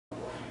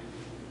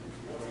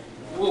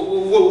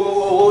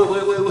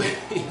wait.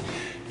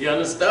 Y'all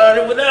done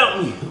started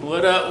without me.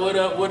 What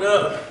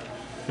up?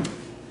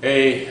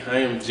 Hey, I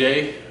am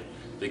Jay,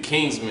 the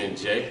Kingsman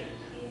Jay,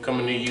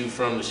 coming to you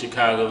from the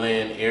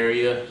Chicagoland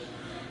area.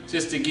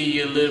 Just to give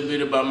you a little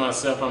bit about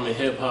myself, I'm a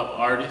hip hop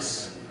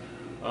artist.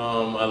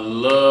 I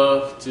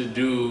love to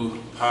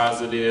do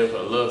positive,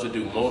 I love to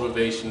do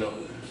motivational,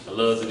 I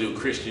love to do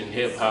Christian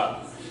hip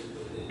hop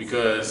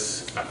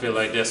because I feel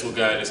like that's what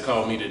God has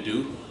called me to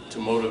do, to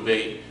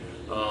motivate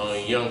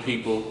young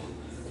people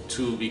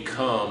to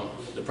become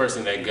the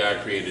person that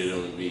God created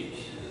them to be.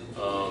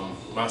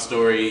 My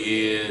story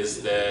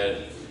is that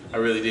I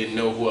really didn't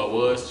know who I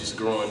was just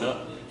growing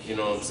up. You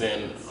know what I'm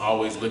saying? I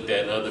always looked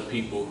at other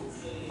people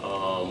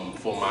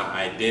for my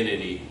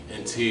identity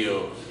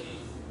until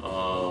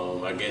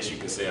I guess you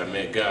can say I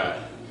met God,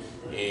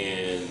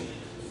 and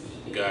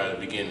God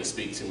began to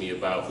speak to me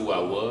about who I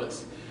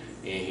was,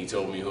 and He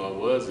told me who I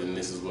was, and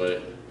this is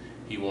what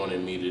He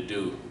wanted me to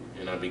do.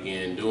 And I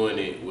began doing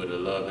it with a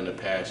love and a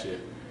passion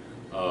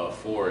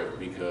for it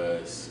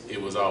because it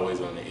was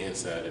always on the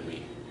inside of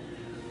me.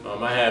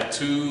 I have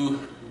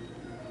two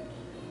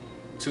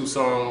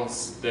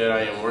songs that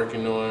I am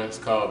working on. It's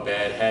called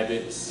Bad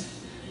Habits,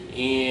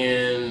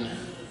 and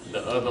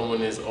the other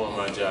one is On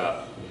My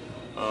Job.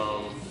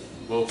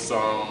 Both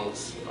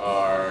songs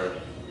are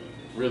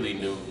really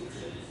new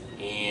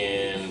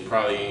and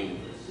probably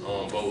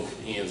on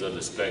both ends of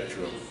the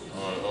spectrum.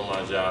 On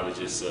My Job is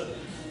just a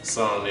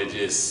song that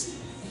just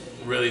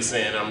really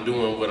saying I'm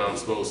doing what I'm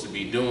supposed to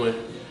be doing.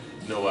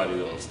 Nobody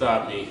gonna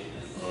stop me,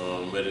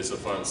 but it's a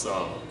fun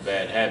song.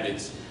 Bad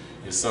Habits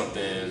is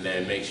something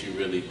that makes you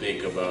really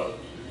think about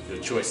the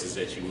choices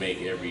that you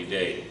make every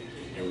day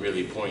and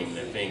really pointing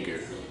the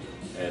finger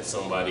at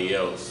somebody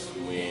else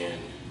when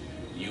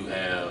you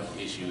have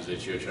issues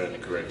that you're trying to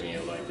correct in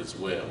your life as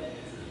well.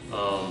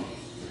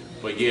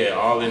 But yeah,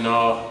 all in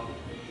all,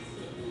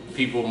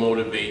 people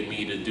motivate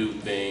me to do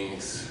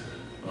things,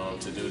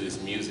 to do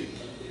this music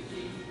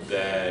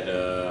that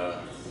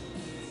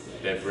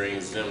that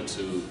brings them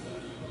to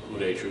who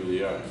they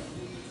truly are.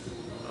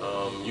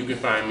 You can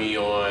find me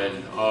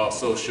on all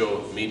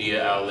social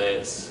media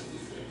outlets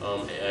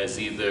as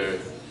either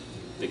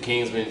the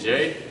Kingsman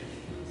J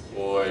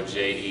or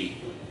JE,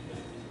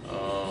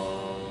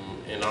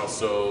 and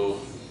also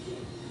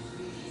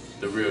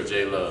the real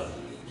J Love.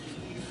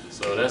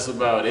 So that's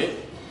about it.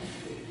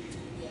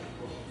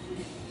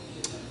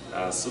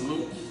 I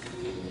salute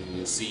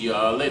and see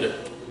y'all later.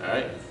 All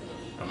right,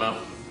 I'm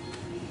out.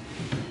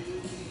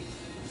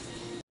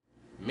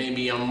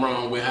 Maybe I'm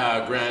wrong with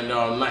how I grind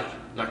all night.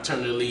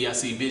 Nocturnally, I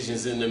see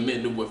visions in the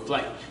middle of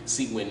flight.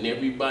 See, when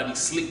everybody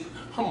sleep,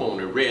 I'm on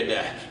a red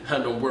eye. I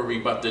don't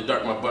worry about the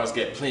dark, my bars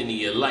got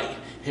plenty of light.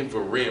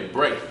 Infrared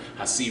bright,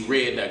 I see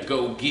red, I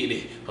go get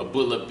it. A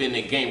bull up in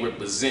the game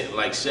represent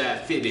like shy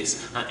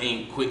fittest. I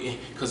ain't quitting,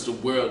 cause the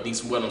world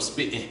needs what I'm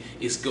spitting.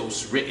 It's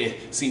ghost written,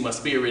 see my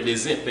spirit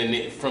is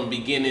infinite. From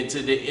beginning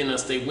to the end, I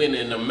stay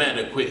winning, no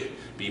matter quit.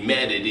 Be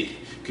mad at it,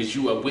 cause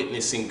you are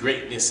witnessing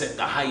greatness at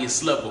the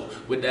highest level.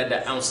 Without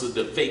an ounce of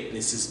the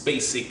fakeness, it's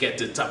basic at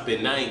the top,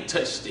 and I ain't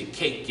touched the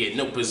cake yet.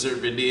 No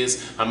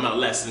preservatives, I'm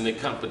outlasting the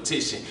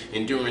competition.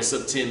 Endurance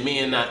of 10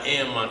 men, I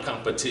am my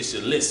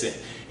competition. Listen,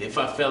 if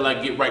I fell,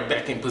 I get right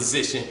back in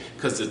position,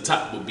 cause the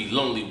top would be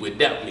lonely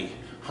without me.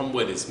 I'm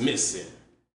what is missing.